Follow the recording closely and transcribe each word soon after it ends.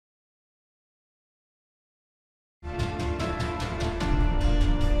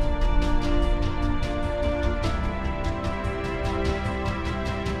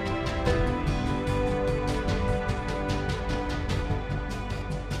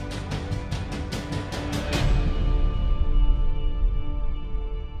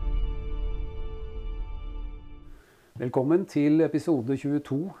Velkommen til episode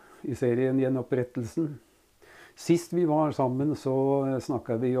 22 i serien Gjenopprettelsen. Sist vi var sammen så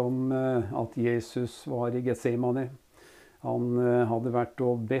snakket vi om at Jesus var i Getsemane. Han hadde vært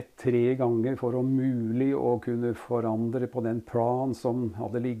og bedt 3 ganger for om mulig å kunne forandre på den plan som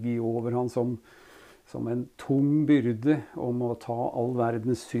hadde ligget over han som en tung byrde om å ta all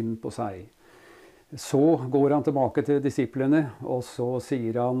verdens synd på seg. Så går han tilbake til disiplene, og så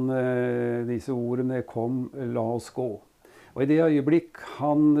sier han disse ordene: «Kom, la oss gå». Og i det øyeblikk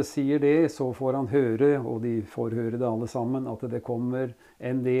han sier det, så får han høre, og de får høre det alle sammen, at det kommer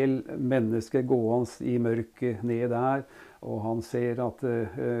en del mennesker gående i mørket ned der, og han ser at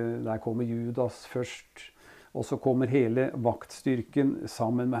der kommer Judas først, og så kommer hele vaktstyrken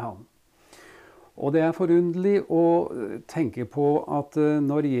sammen med ham. Og det er forunderlig å tenke på at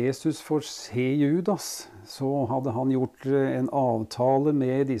når Jesus får se Judas, så hadde han gjort en avtale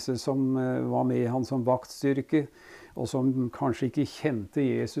med disse som var med han som vaktstyrke, og som kanskje ikke kjente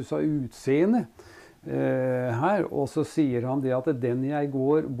Jesus av utseende her. Og så sier han det at den jeg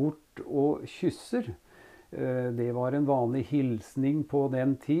går bort og kysser, det var en vanlig hilsning på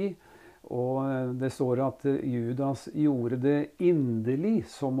den tid. Og det står at Judas gjorde det inderlig,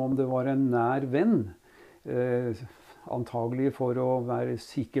 som om det var en nær venn. Antagelig for å være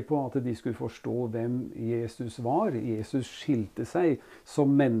sikker på at de skulle forstå hvem Jesus var. Jesus skilte seg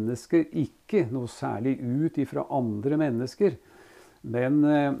som menneske ikke noe særlig ut ifra andre mennesker. Men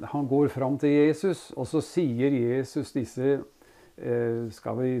han går fram til Jesus, og så sier Jesus disse,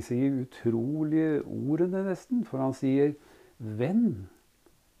 skal vi si, utrolige ordene nesten. For han sier: «Venn,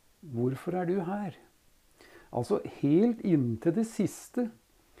 hvorfor er du her?» Altså helt inntil det siste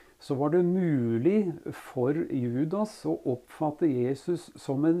så var det mulig for Judas å oppfatte Jesus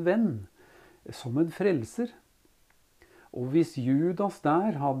som en venn, som en frelser. Og hvis Judas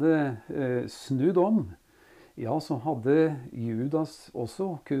der hadde snudd om, ja, så hadde Judas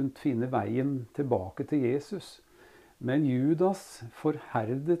også kunnet finne veien tilbake til Jesus. Men Judas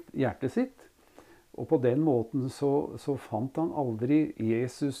forherdet hjertet sitt, og på den måten så fant han aldri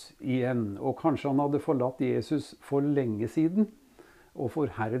Jesus igjen. Og kanskje han hadde forlatt Jesus for lenge siden, og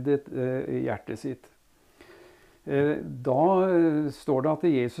forherdet hjertet sitt. Da står det at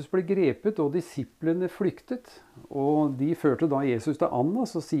Jesus ble grepet, og disiplene flyktet. Og de førte da Jesus til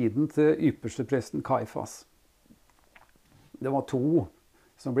Annas, og siden til ypperstepresten Kaifas. Det var 2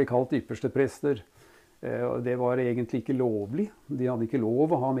 som ble kalt yppersteprester. Det var egentlig ikke lovlig. De hadde ikke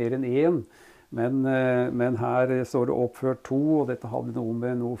lov å ha mer enn 1. Men her står det oppført 2, og dette hadde noe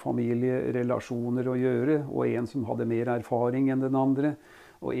med noen familierelasjoner å gjøre, og en som hadde mer erfaring enn den andre,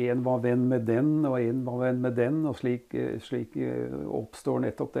 og en var venn med den, og en var venn med den, og slik oppstår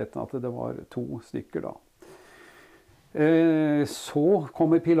nettopp dette, at det var 2 stykker da. Så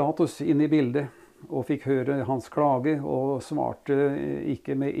kommer Pilatus inn i bildet, og fikk høre hans klage, og svarte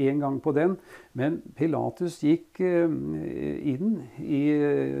ikke med en gang på den. Men Pilatus gikk inn i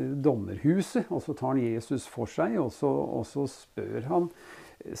dommerhuset, og så tar han Jesus for seg, og så spør han: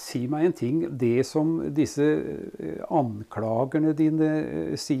 «Si meg en ting, det som disse anklagerne dine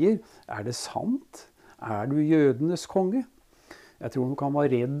sier, er det sant? Er du jødenes konge?» Jeg tror nok han var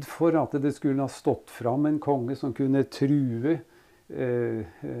redd for at det skulle ha stått fram en konge som kunne true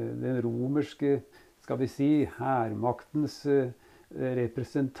den romerske, skal vi si, hærmaktens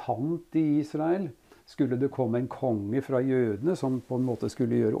representant i Israel. Skulle det komme en konge fra jødene som på en måte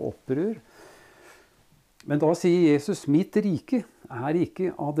skulle gjøre opprør? Men da sier Jesus: «Mitt rike er ikke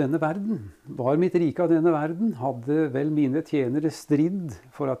av denne verden. Var mitt rike av denne verden, hadde vel mine tjenere stridd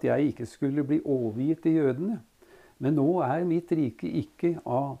for at jeg ikke skulle bli overgitt til jødene. Men nå er mitt rike ikke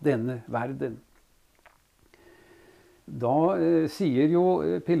av denne verden.» Da sier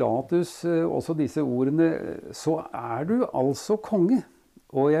jo Pilatus også disse ordene: «Så er du altså konge».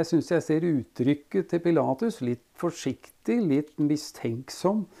 Og jeg synes jeg ser uttrykket til Pilatus litt forsiktig, litt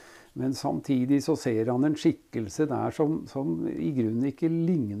mistenksom, men samtidig så ser han en skikkelse der som i grunnen ikke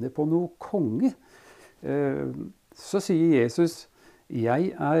ligner på noe konge. Så sier Jesus: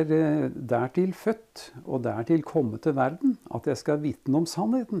 «Jeg er dertil født og dertil kommet til verden, at jeg skal vitne om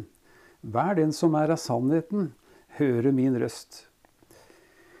sannheten. Hver den som er av sannheten, høre min røst.»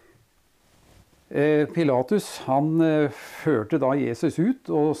 Pilatus, han førte da Jesus ut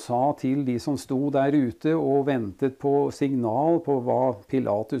og sa til de som sto der ute og ventet på signal på hva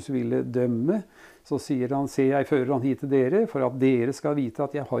Pilatus ville dømme, så sier han: «Se, jeg fører han hit til dere, for at dere skal vite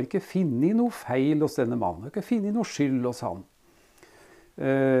at jeg har ikke funnet noe feil hos denne mannen. Jeg har ikke funnet noe skyld hos han.»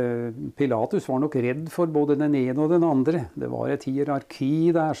 Pilatus var nok redd for både den ene og den andre. Det var et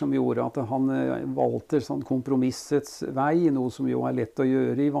hierarki der som gjorde at han valgte sånn kompromissets vei, noe som jo er lett å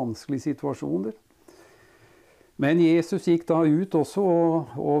gjøre i vanskelige situasjoner. Men Jesus gikk da ut også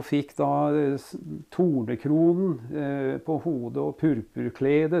og fikk da tornekronen på hodet og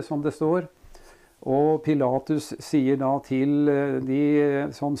purpurklede, som det står. Og Pilatus sier da til de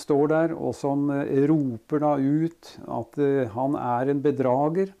som står der, og som roper da ut at han en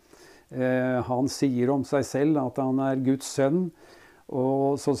bedrager. Han sier om seg selv at han Guds sønn.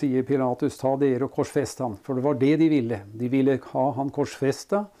 Og så sier Pilatus, ta dere og korsfest han. For det var det de ville. De ville ha han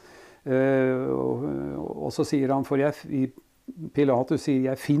korsfesta. Og så sier han, Pilatus sier,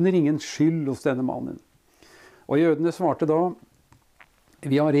 jeg finner ingen skyld hos denne mannen. Og jødene svarte da,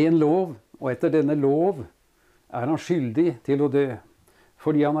 vi har en lov, og etter denne lov han skyldig til å dø,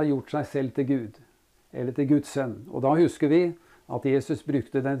 fordi han har gjort seg selv til Gud, eller til Guds sønn. Og da husker vi at Jesus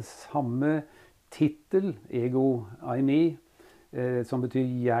brukte den samme titel, ego eimi, som betyr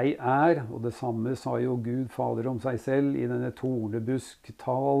jeg og det samme sa jo Gud Fader om seg selv i denne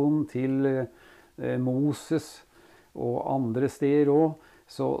tornebusktalen til Moses og andre steder også.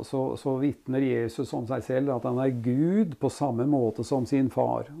 Så vittner Jesus om seg selv at han Gud på samme måte som sin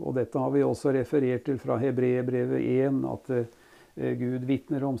far. Og dette har vi også referert til fra Hebreerbrevet 1, at Gud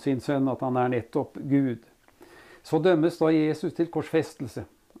vittner om sin sønn, at han nettopp Gud. Så dømmes da Jesus til korsfestelse,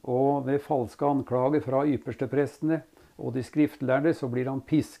 og ved falske anklager fra yppersteprestene og de skriftlærde så blir han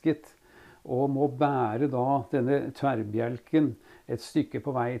pisket og må bære da denne tverrbjelken et stykke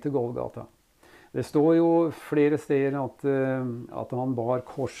på vei til Golgata. Det står jo flere steder at han bar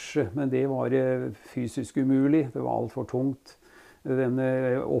korset, men det var fysisk umulig. Det var alt for tungt.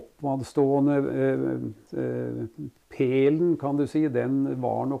 Denne oppmadstående pelen, kan du si, den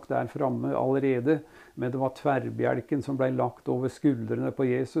var nok der framme allerede, men det var tverrbjelken som ble lagt over skuldrene på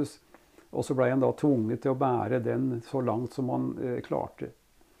Jesus. Og så ble han da tvunget til å bære den så langt som han klarte.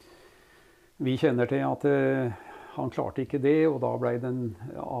 Vi kjenner til at han klarte ikke det, og da ble det en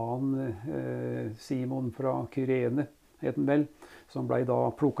annen Simon fra Kyrene, het han vel, som ble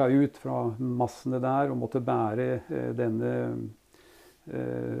da plukket ut fra massene der og måtte bære denne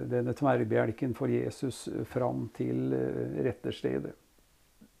tverrbjelken for Jesus fram til retterstedet.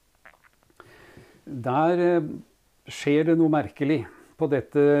 Der skjer det noe merkelig på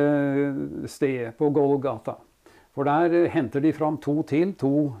dette stedet, på Golgata. For der henter de fram to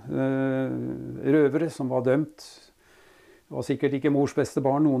røvere som var dømt. Det var sikkert ikke mors beste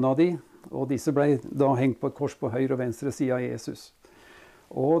barn, noen av de. Og disse ble da hengt på et kors på høyre og venstre side av Jesus.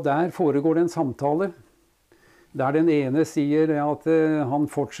 Og der foregår det en samtale, der den ene sier at han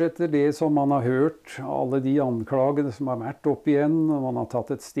fortsetter det som man har hørt, alle de anklagene som har vært opp igjen, og man har tatt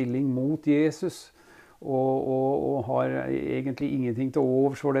et stilling mot Jesus, og har egentlig ingenting til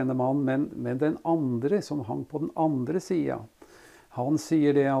overs for denne mannen, men den andre som hang på den andre siden, han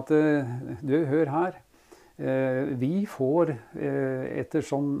sier det at du, hør her, vi får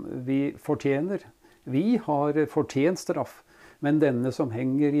ettersom vi fortjener. Vi har fortjent straff, men denne som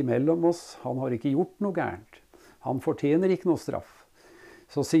henger imellom oss, han har ikke gjort noe gærent. Han fortjener ikke noe straff.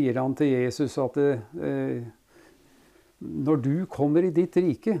 Så sier han til Jesus at når du kommer i ditt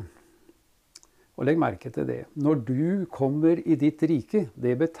rike, og legg merke til det. Når du kommer i ditt rike,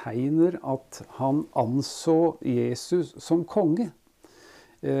 det betegner at han anså Jesus som konge.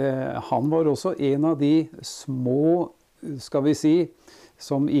 Han var også en av de små, skal vi si,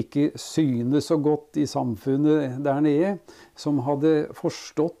 som ikke synes så godt i samfunnet der nede, som hadde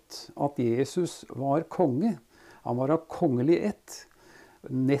forstått at Jesus var konge. Han var av kongelig ett.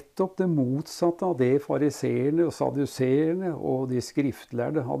 Nettopp det motsatte av det fariseerne og saduserene og de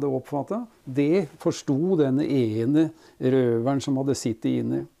skriftlærde hadde oppfattet. Det forsto denne ene røveren som hadde sittet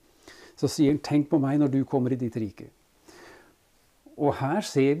inne. Så sier han, tenk på meg når du kommer i ditt rike. Og her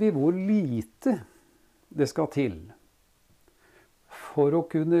ser vi hvor lite det skal til for å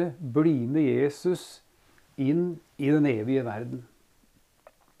kunne bli med Jesus inn i den evige verden.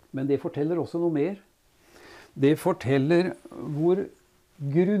 Men det forteller også noe mer. Det forteller hvor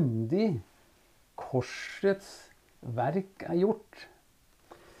grundig korsets verk gjort.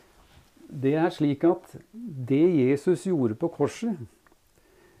 Det slik at det Jesus gjorde på korset,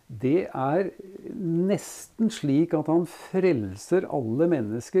 det nesten slik at han frelser alle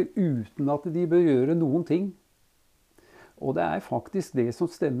mennesker uten at de bør gjøre noen ting. Og det faktisk det som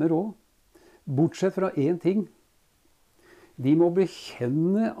stemmer også. Bortsett fra én ting. De må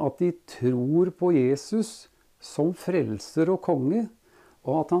bekjenne at de tror på Jesus som frelser og konge,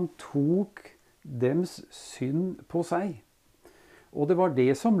 og at han tok dems synd på seg. Og det var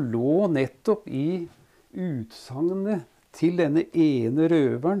det som lå nettopp i utsagnet til denne ene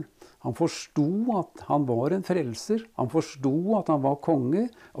røveren. Han forstod at han var en frelser, han forstod at han var konge,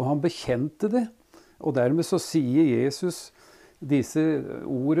 og han bekjente det. Og dermed så sier Jesus disse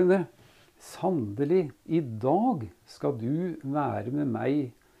ordene sannelig, i dag skal du være med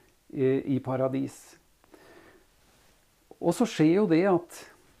meg i paradis. Og så skjer jo det at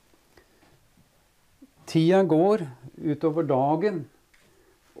tida går utover dagen,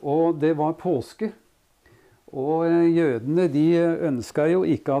 og det var påske. Og jødene, de ønsket jo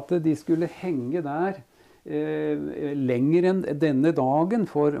ikke at de skulle henge der lenger enn denne dagen,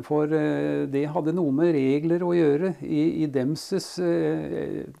 for det hadde noe med regler å gjøre i demses,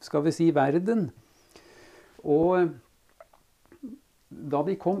 skal vi si, verden. Og da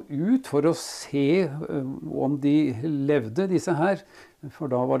de kom ut for å se om de levde, disse her, for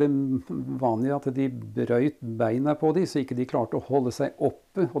da var det vanlig at de brøyt beina på dem, så ikke de klarte å holde seg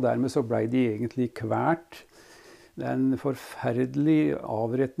oppe, og dermed så ble de egentlig kvært. Det er en forferdelig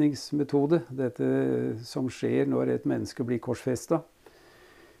avretningsmetode, dette som skjer når et menneske blir korsfestet.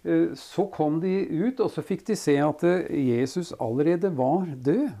 Så kom de ut, og så fikk de se at Jesus allerede var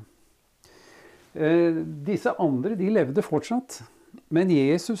død. Disse andre, de levde fortsatt. Men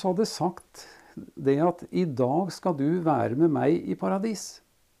Jesus hadde sagt det at i dag skal du være med meg i paradis.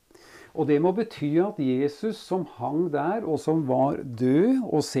 Og det må bety at Jesus som hang der, og som var død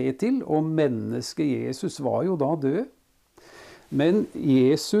å se til, og mennesket Jesus var jo da død. Men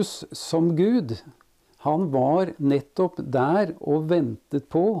Jesus som Gud, han var nettopp der og ventet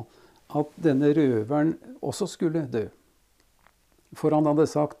på at denne røveren også skulle dø. For han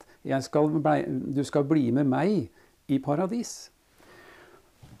hadde sagt, du skal bli med meg i paradis.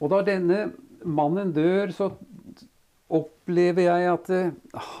 Og da denne mannen dør, så opplever jeg at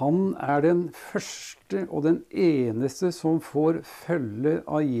han er den første og den eneste som får følge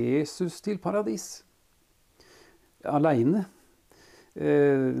av Jesus til paradis. Alene.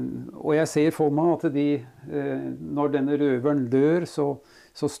 Og jeg ser for meg at når denne røveren dør, så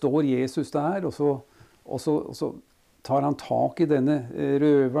står Jesus der, og så tar han tak i denne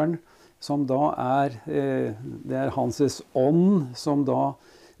røveren, som da det er hans ånd, som da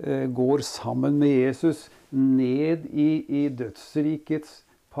går sammen med Jesus ned i dødsrikets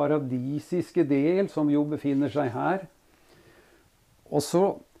paradisiske del, som jo befinner seg her. Og så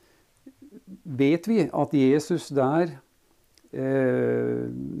vet vi at Jesus der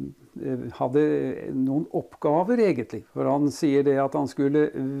hadde noen oppgaver egentlig. For han sier det at han skulle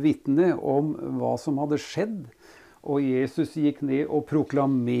vitne om hva som hadde skjedd. Og Jesus gikk ned og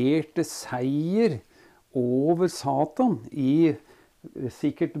proklamerte seier over Satan i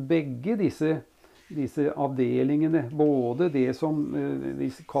sikkert begge disse avdelingene, både det som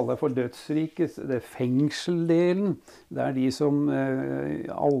vi kaller for dødsriket, det fengseldelen, der de som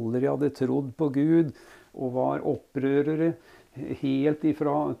aldri hadde trodd på Gud og var opprørere, helt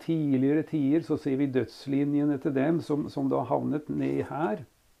ifra tidligere tider, så ser vi dødslinjene til dem som da havnet ned her.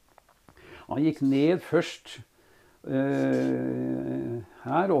 Han gikk ned først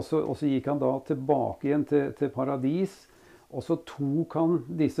her, og så gikk han da tilbake igjen til paradis, og så tok han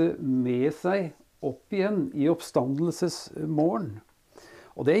disse med seg opp igjen i oppstandelsesmorgen.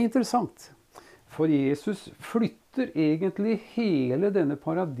 Og det er interessant, for Jesus flytter egentlig hele denne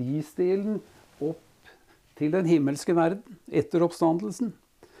paradisdelen opp til den himmelske verden etter oppstandelsen.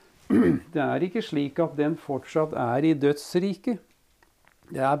 Det er ikke slik at den fortsatt er i dødsriket.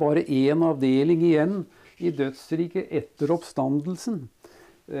 Det er bare en avdeling igjen i dødsriket etter oppstandelsen.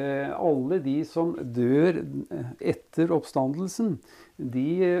 Alle de som dør etter oppstandelsen,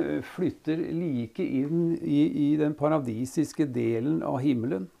 de flytter like inn i den paradisiske delen av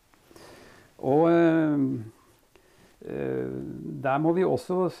himmelen. Og der må vi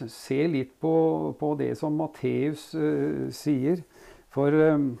også se litt på det som Matteus sier. For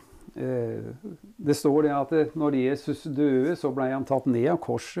det står det at når Jesus døde, så ble han tatt ned av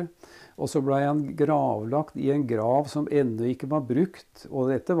korset. Og så ble han gravlagt i en grav som ennå ikke var brukt. Og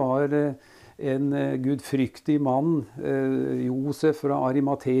dette var en gudfryktig mann, Josef fra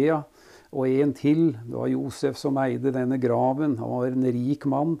Arimathea, og en til. Det var Josef som eide denne graven. Han var en rik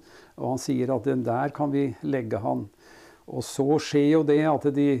mann, og han sier at den der kan vi legge han. Og så skjer jo det at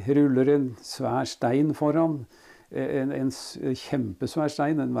de ruller en svær stein foran. En kjempesvær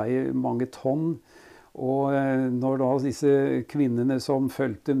stein, den veier mange tonn. Og når da disse kvinnene som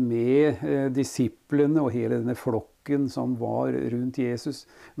fulgte med disiplene og hele denne flokken som var rundt Jesus,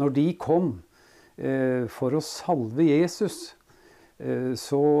 når de kom for å salve Jesus,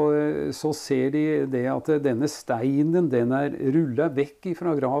 så ser de det at denne steinen, den er rullet vekk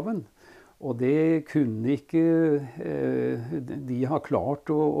fra graven. Og det kunne ikke de ha klart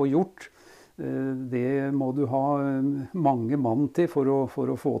å gjort. Det må du ha mange mann til for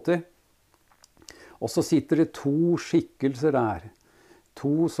å få til. Og så sitter det to skikkelser der.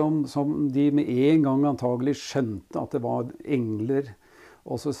 To som de med en gang antagelig skjønte at det var engler.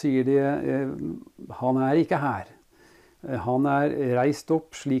 Og så sier de han ikke her. Han reist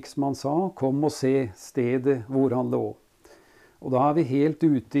opp slik som han sa, kom og se stedet hvor han lå. Og da vi helt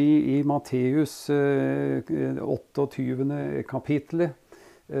ute i Matteus 28. kapitlet,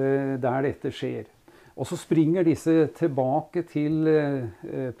 der dette skjer. Og så springer disse tilbake til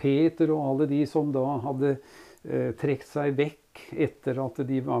Peter og alle de som da hadde trekt seg vekk etter at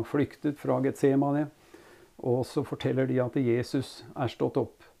de var flyktet fra Getsemane. Og så forteller de at Jesus stått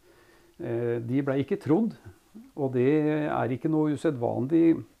opp. De ble ikke trodd, og det ikke noe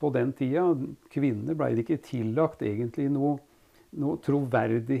usedvanlig på den tida. Kvinner ble ikke tillagt egentlig noe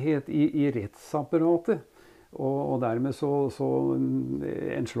troverdighet i rettsapparatet. Og dermed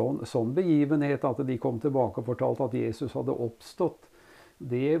en sånn begivenhet at de kom tilbake og fortalte at Jesus hadde oppstått,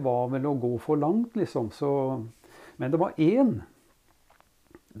 det var vel å gå for langt, liksom. Men det var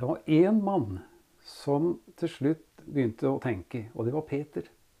én mann som til slutt begynte å tenke, og det var Peter.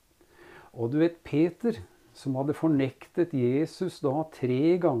 Og du vet, Peter, som hadde fornektet Jesus da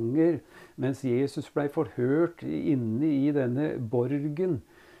 3 ganger, mens Jesus ble forhørt inne i denne borgen,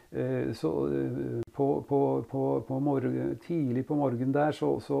 tidlig på morgenen der,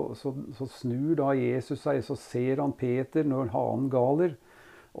 så snur da Jesus seg, så ser han Peter når hanen galer,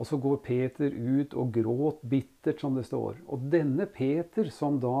 og så går Peter ut og gråt bittert, som det står. Og denne Peter,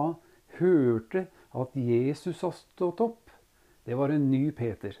 som da hørte at Jesus har stått opp, det var en ny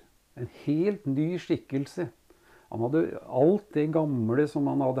Peter. En helt ny skikkelse. Han hadde alt det gamle som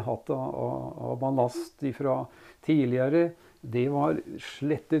han hadde hatt av ballast fra tidligere, det var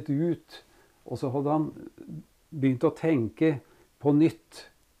slettet ut. Og så hadde han begynt å tenke på nytt.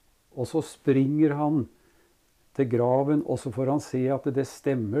 Og så springer han til graven, og så får han se at det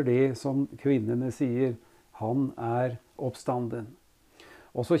stemmer det som kvinnene sier. Han oppstanden.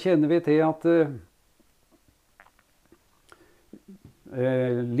 Og så kjenner vi til at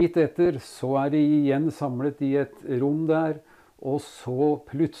litt etter så de igjen samlet i et rom der, og så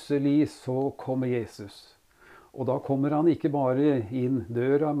plutselig så kommer Jesus. Og da kommer han ikke bare inn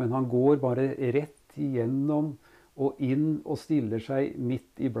døra, men han går bare rett igjennom og inn og stiller seg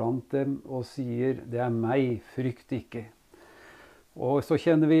midt iblant dem og sier, det meg, frykt ikke. Og så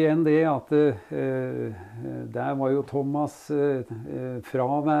kjenner vi igjen det at der var jo Thomas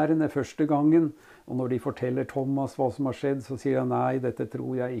fraværende første gangen. Og når de forteller Thomas hva som har skjedd, så sier han nei, dette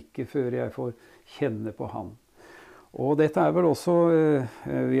tror jeg ikke før jeg får kjenne på han. Og dette vel også,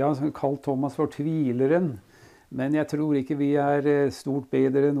 vi har kalt Thomas for tvileren. Men jeg tror ikke vi stort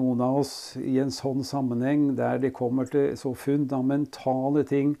bedre enn noen av oss i en sånn sammenheng, der det kommer til så fundamentale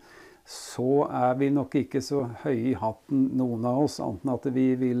ting, så vi nok ikke så høye i hatten noen av oss, anten at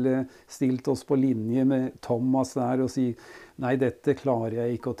vi ville stilt oss på linje med Thomas der og si, nei, dette klarer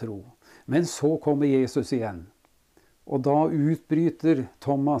jeg ikke å tro. Men så kommer Jesus igjen, og da utbryter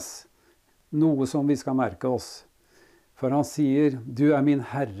Thomas noe som vi skal merke oss. For han sier, du min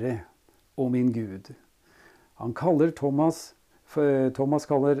Herre og min Gud. Han kaller Thomas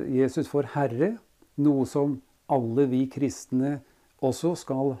kaller Jesus for Herre, noe som alle vi kristne også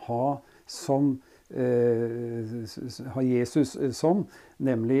skal ha Jesus som,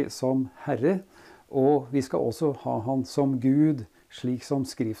 nemlig som Herre. Og vi skal også ha han som Gud, slik som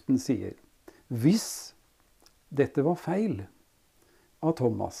Skriften sier. Hvis dette var feil av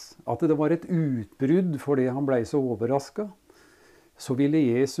Thomas, at det var et utbrudd fordi han ble så overrasket, så ville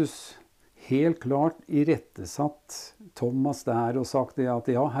Jesus helt klart irettesatt Thomas der og sagt det at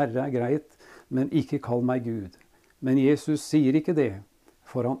ja, Herre greit, men ikke kall meg Gud. Men Jesus sier ikke det,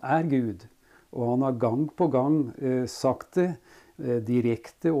 for han Gud. Og han har gang på gang sagt det,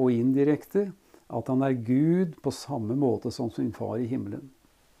 direkte og indirekte, at han Gud på samme måte som sin far i himmelen.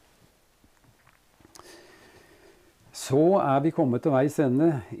 Så vi kommet til veis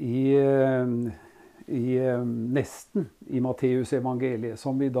ende nesten i Matteus evangeliet,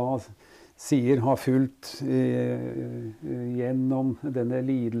 som vi da sier har fulgt gjennom denne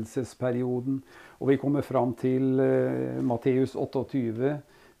lidelsesperioden. Og vi kommer fram til Matteus 28,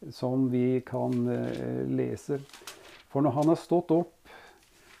 som vi kan lese. For når han har stått opp,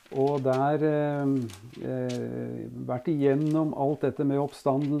 og der vært igjennom alt dette med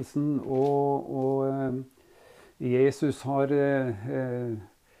oppstandelsen, og Jesus har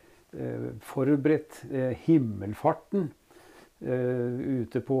forberedt himmelfarten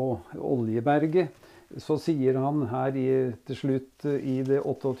ute på Oljeberget, så sier han her til slutt i det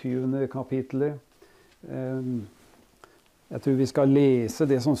 28. kapitlet, jeg tror vi skal lese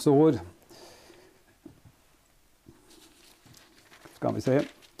det som står, skal vi se.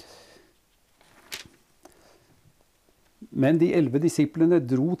 Men de 11 disiplene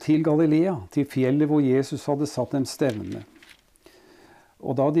dro til Galilea, til fjellet hvor Jesus hadde satt dem stevne.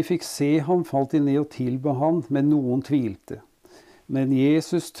 Og da de fikk se ham, falt de ned og tilba han, men noen tvilte. Men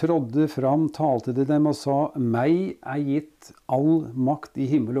Jesus trådde fram, talte til dem og sa, «Meg er gitt all makt i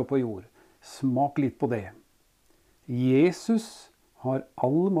himmel og på jord.» Smak litt på det. Jesus har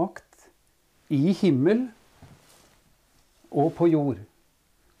all makt i himmel og på jord.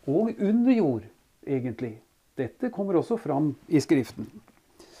 Og under jord, egentlig. Dette kommer også fram i Skriften.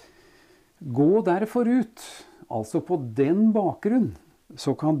 Gå derfor ut, altså på den bakgrunn,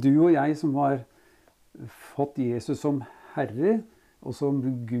 så kan du og jeg som har fått Jesus som Herre, og som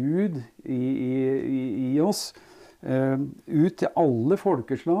Gud i oss, ut til alle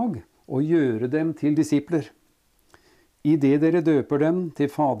folkeslag, og gjøre dem til disipler. I det dere døper dem til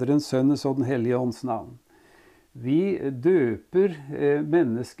Faderens, Sønnens og den Hellige Ånds navn. Vi døper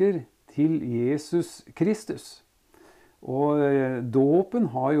mennesker til Jesus Kristus. Og dåpen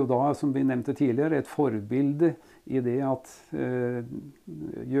har jo da, som vi nevnte tidligere, et forbilde i det at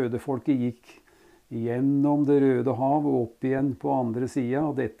jødefolket gikk gjennom det Røde hav og opp igjen på andre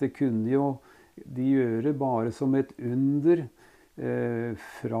siden. Og dette kunne jo de gjøre bare som et under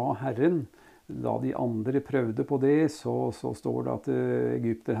fra Herren. Da de andre prøvde på det, så står det at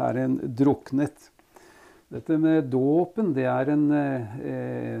Egypterherren druknet. Dette med dåpen, det er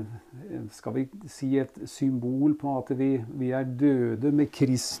skal vi si et symbol på at vi er døde med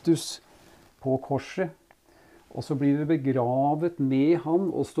Kristus på korset. Og så blir vi begravet med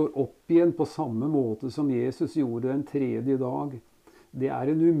han og står opp igjen på samme måte som Jesus gjorde den tredje dag. Det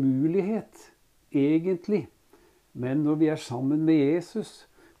er en umulighet, egentlig. Men når vi er sammen med Jesus,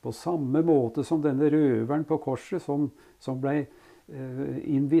 på samme måte som denne røveren på korset som ble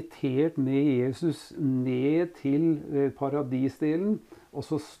invitert med Jesus ned til paradisdelen, og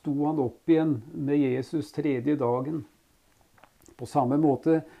så sto han opp igjen med Jesus tredje dagen. På samme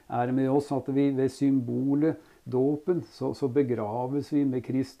måte er det med oss at vi ved symbolet dåpen, så begraves vi med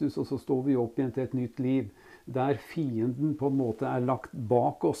Kristus, og så står vi opp igjen til et nytt liv, der fienden på en måte er lagt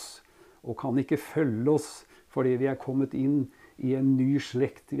bak oss, og kan ikke følge oss, fordi vi er kommet inn i en ny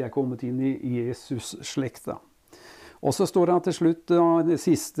slekt, vi er kommet inn i Jesus-slekta. Og så står han til slutt, det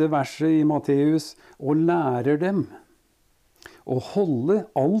siste verset i Matteus, og lærer dem å holde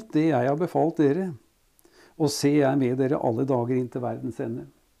alt det jeg har befalt dere, og se jeg med dere alle dager inn til verdens ende.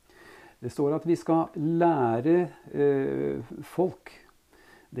 Det står at vi skal lære folk.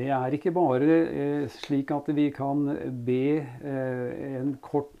 Det er ikke bare slik at vi kan be en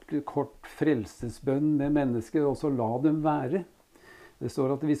kort frelsesbønn med mennesker, og så la dem være. Det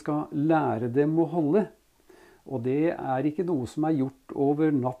står at vi skal lære dem å holde. Og det er ikke noe som er gjort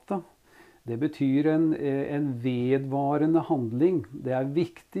over natta. Det betyr en vedvarende handling. Det er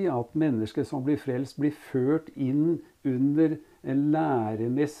viktig at mennesker som blir frelst, blir ført inn under en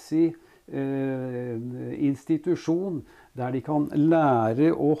læremessig institusjon, der de kan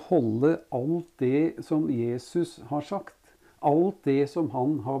lære å holde alt det som Jesus har sagt. Alt det som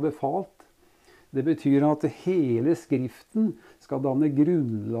han har befalt. Det betyr at hele Skriften skal danne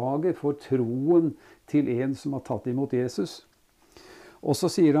grunnlaget for troen til en som har tatt imot Jesus. Og så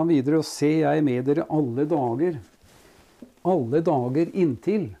sier han videre, og se jeg med dere alle dager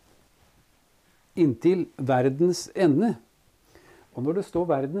inntil verdens ende. Og når det står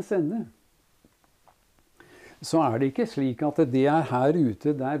verdens ende, så er det ikke slik at det er her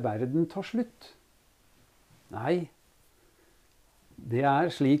ute der verden tar slutt. Nei, det er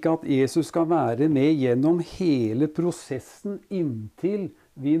slik at Jesus skal være med gjennom hele prosessen inntil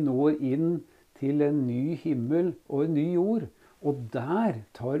vi når inn til en ny himmel og en ny jord. Og der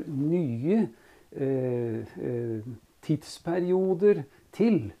tar nye tidsperioder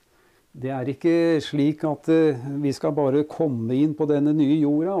til. Det er ikke slik at vi skal bare komme inn på denne nye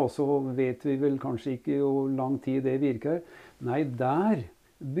jorda, og så vet vi vel kanskje ikke hvor lang tid det virker. Nei, der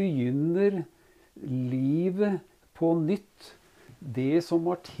begynner livet på nytt. Det som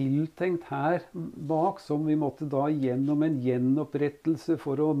var tiltenkt her bak, som vi måtte da gjennom en gjenopprettelse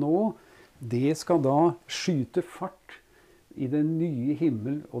for å nå, det skal da skyte fart i den nye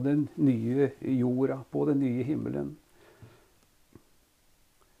himmel og den nye jorda, på den nye himmelen.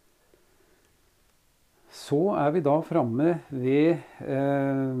 Så er vi da framme ved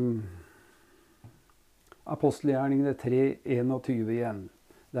apostelgjerningene 3:21 igjen.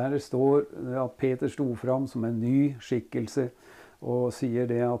 Der det står at Peter sto fram som en ny skikkelse og sier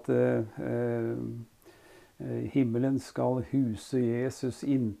det at himmelen skal huse Jesus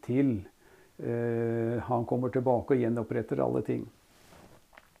inntil han kommer tilbake og gjenoppretter alle ting.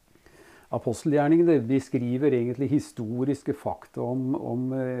 Apostelgjerningene beskriver egentlig historiske fakta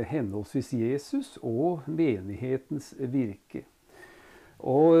om henholdsvis Jesus og menighetens virke.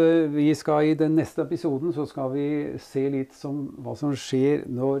 Og vi skal i den neste episoden så skal vi se litt som hva som skjer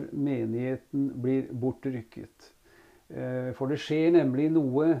når menigheten blir bortrykket. For det skjer nemlig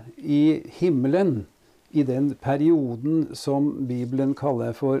noe i himmelen i den perioden som Bibelen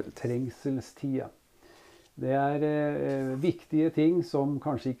kaller for trengselstida. Det viktige ting som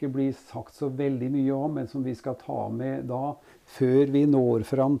kanskje ikke blir sagt så veldig mye om, men som vi skal ta med da, før vi når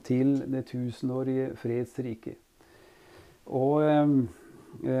fram til det tusenårige fredsriket. Og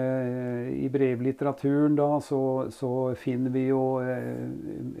i brevlitteraturen da, så finner vi jo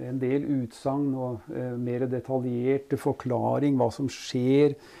en del utsagn og mer detaljerte forklaring hva som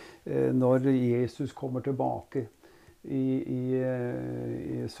skjer når Jesus kommer tilbake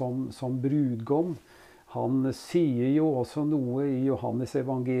som brudgom. Han sier jo også noe i Johannes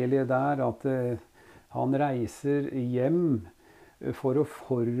evangeliet der, at han reiser hjem for å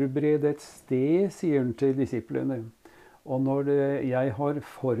forberede et sted, sier han til disiplene. Og når jeg har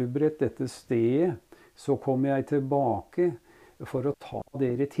forberedt dette stedet, så kommer jeg tilbake for å ta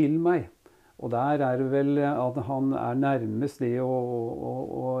dere til meg. Og der det vel at han nærmest det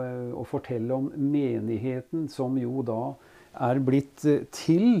å fortelle om menigheten, som jo da blitt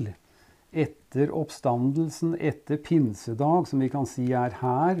til etter oppstandelsen, etter pinsedag, som vi kan si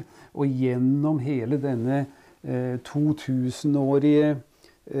her, og gjennom hele denne 2000-årige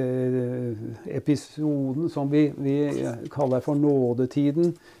episoden som vi kaller for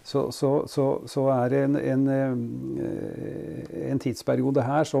nådetiden, så det en tidsperiode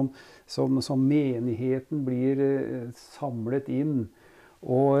her som menigheten blir samlet inn.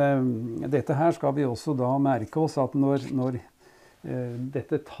 Og dette her skal vi også da merke oss, at når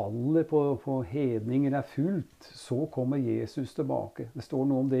dette tallet på hedninger fullt, så kommer Jesus tilbake. Det står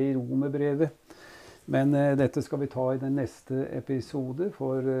noe om det i Romerbrevet. Men dette skal vi ta i den neste episode,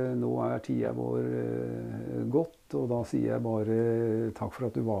 for nå tida vår gått. Og da sier jeg bare takk for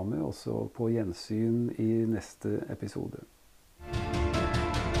at du var med, og så på gjensyn i neste episode.